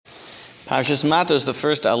Parshas Matos, the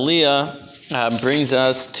first Aliyah, brings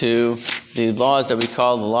us to the laws that we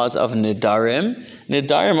call the laws of Nidarim.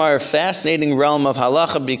 Nidarim are a fascinating realm of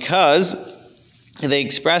halacha because they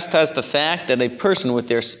express to us the fact that a person with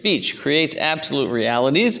their speech creates absolute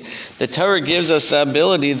realities. The Torah gives us the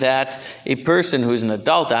ability that a person who's an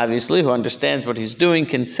adult, obviously, who understands what he's doing,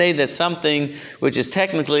 can say that something which is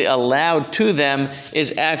technically allowed to them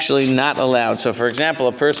is actually not allowed. So, for example,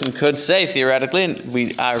 a person could say, theoretically, and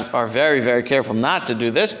we are very, very careful not to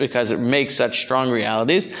do this because it makes such strong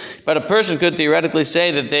realities, but a person could theoretically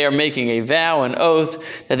say that they are making a vow, an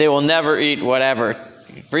oath, that they will never eat whatever,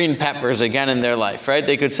 green peppers again in their life, right?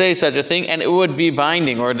 They could say such a thing and it would be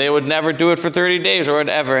binding, or they would never do it for 30 days or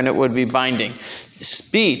whatever, and it would be binding.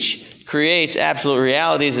 Speech creates absolute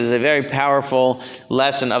realities is a very powerful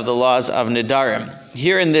lesson of the laws of Nidarim.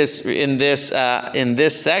 Here in this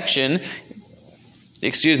section,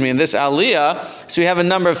 in this aliyah, so we have a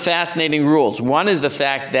number of fascinating rules. One is the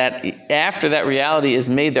fact that after that reality is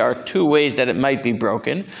made, there are two ways that it might be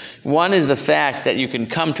broken. One is the fact that you can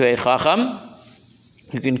come to a chacham,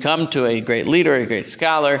 you can come to a great leader, a great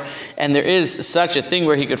scholar, and there is such a thing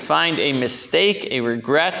where he could find a mistake, a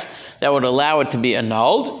regret that would allow it to be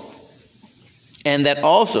annulled. And that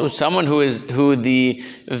also someone who the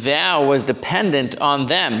vow was dependent on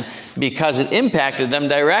them because it impacted them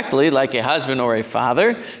directly, like a husband or a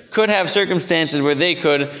father, could have circumstances where they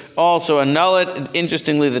could also annul it.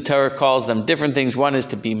 Interestingly, the Torah calls them different things. One is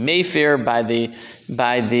to be mefer by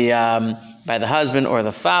the husband or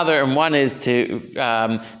the father, and one is to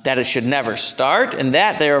that it should never start, and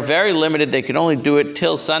that they are very limited. They can only do it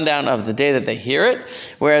till sundown of the day that they hear it.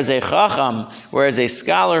 Whereas a chacham, whereas a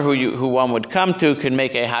scholar who one would come to, can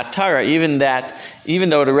make a hatara, even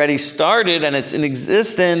though it already started and it's in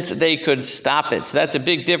existence, they could stop it. So that's a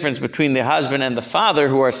big difference between the husband and the father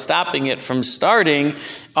who are stopping it from starting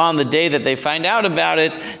on the day that they find out about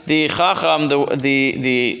it. The chacham,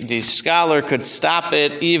 the scholar, could stop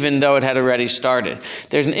it even though it had already started.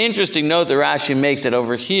 There's an interesting note that Rashi makes it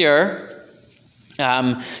over here.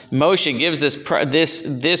 Moshe gives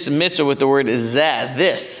this mitzvah with the word zeh,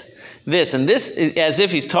 this, as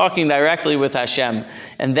if he's talking directly with Hashem.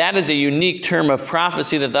 And that is a unique term of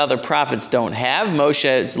prophecy that the other prophets don't have.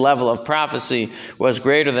 Moshe's level of prophecy was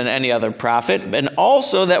greater than any other prophet. And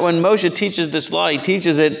also that when Moshe teaches this law, he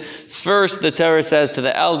teaches it first, the Torah says, to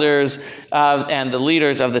the elders and the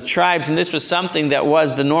leaders of the tribes. And this was something that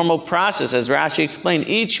was the normal process. As Rashi explained,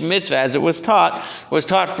 each mitzvah, as it was taught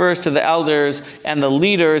first to the elders and the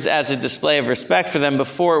leaders as a display of respect for them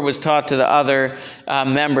before it was taught to the other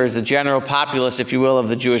members, the general populace, if you will, of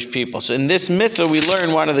the Jewish people. So in this mitzvah, we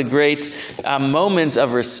learn one of the great moments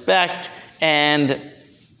of respect and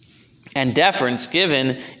deference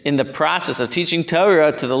given in the process of teaching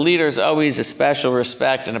Torah to the leaders. Always a special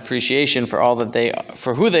respect and appreciation for all that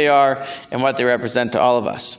for who they are and what they represent to all of us.